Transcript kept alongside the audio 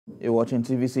You're watching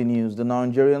TVC News. The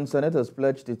Nigerian Senate has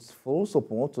pledged its full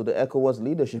support to the ECOWAS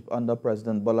leadership under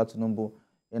President Bola Tinubu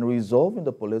in resolving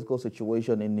the political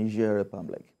situation in Niger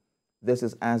Republic. This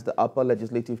is as the upper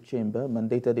legislative chamber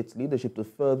mandated its leadership to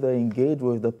further engage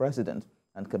with the president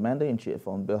and commander-in-chief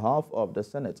on behalf of the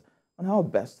Senate on how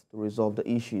best to resolve the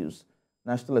issues.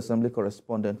 National Assembly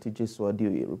correspondent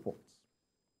TVC reports.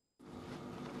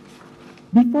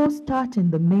 Before starting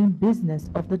the main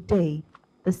business of the day,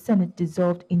 the Senate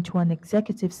dissolved into an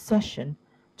executive session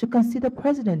to consider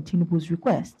President Tinubu's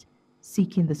request,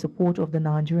 seeking the support of the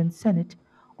Nigerian Senate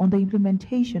on the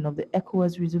implementation of the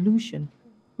ECOWAS resolution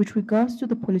with regards to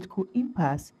the political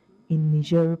impasse in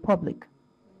Niger Republic.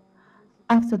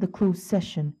 After the closed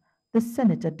session, the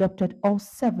Senate adopted all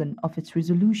 7 of its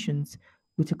resolutions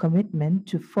with a commitment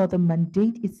to further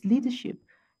mandate its leadership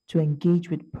to engage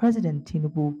with President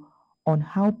Tinubu on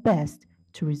how best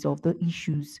to resolve the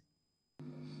issues.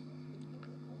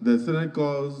 The Senate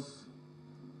calls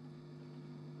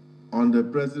on the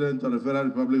President of the Federal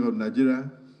Republic of Nigeria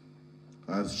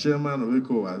as chairman of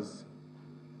ECOWAS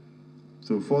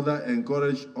to further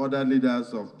encourage other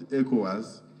leaders of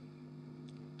ECOWAS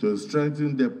to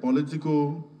strengthen their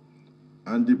political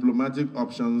and diplomatic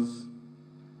options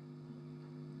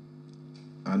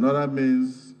and other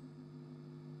means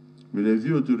with a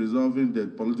view to resolving the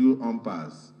political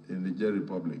impasse in the Niger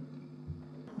Republic.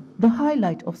 The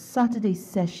highlight of Saturday's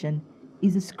session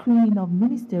is a screening of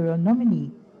ministerial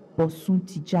nominee Bosun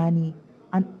Tijani,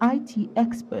 an IT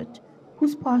expert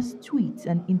whose past tweets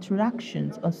and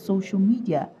interactions on social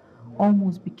media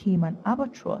almost became an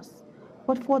albatross.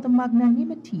 But for the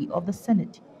magnanimity of the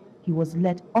Senate, he was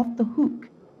let off the hook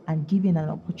and given an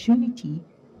opportunity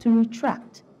to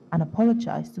retract and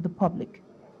apologize to the public.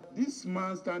 This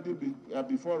man standing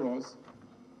before us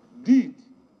did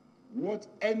what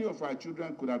any of our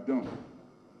children could have done.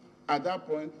 At that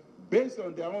point, based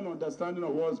on their own understanding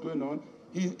of what's going on,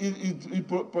 he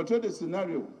portrayed a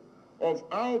scenario of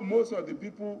how most of the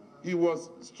people he was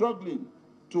struggling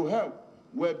to help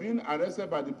were being arrested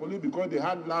by the police because they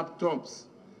had laptops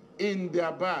in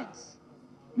their bags,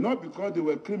 not because they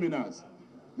were criminals.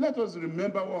 Let us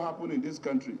remember what happened in this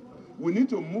country. We need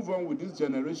to move on with this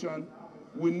generation.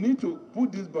 We need to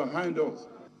put this behind us.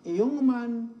 A young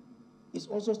man is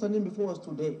also standing before us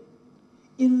today.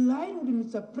 In line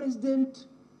with Mr. President's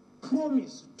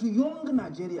promise to young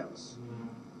Nigerians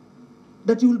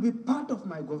that he will be part of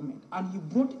my government, and he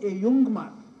brought a young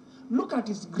man. Look at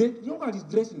his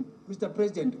dressing, Mr.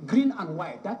 President, green and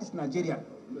white. That is Nigerian.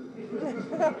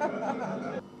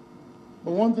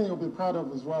 But one thing you'll be proud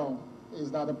of as well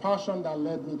is that the passion that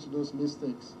led me to those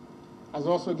mistakes has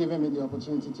also given me the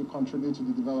opportunity to contribute to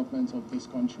the development of this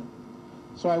country.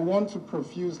 So I want to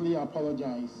profusely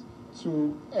apologize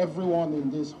to everyone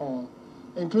in this hall,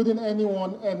 including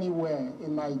anyone anywhere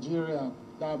in Nigeria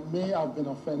that may have been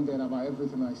offended about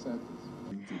everything I said.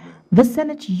 The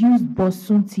Senate used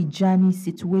Bosun Tijani's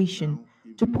situation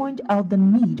to point out the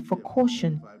need for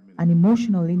caution and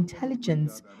emotional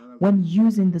intelligence when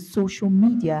using the social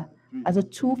media as a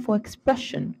tool for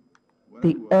expression.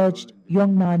 They urged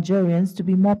young Nigerians to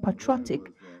be more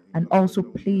patriotic and also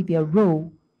play their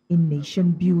role in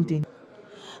nation building.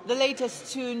 The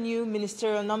latest 2 new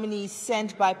ministerial nominees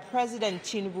sent by President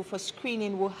Tinubu for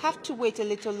screening will have to wait a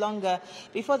little longer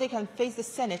before they can face the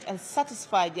Senate and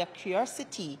satisfy their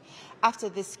curiosity. After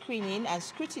this screening and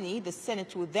scrutiny, the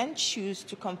Senate will then choose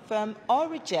to confirm or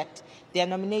reject their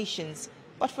nominations.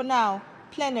 But for now,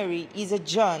 plenary is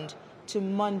adjourned to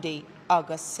Monday,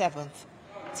 August 7th.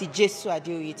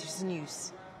 TVC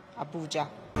News, Abuja.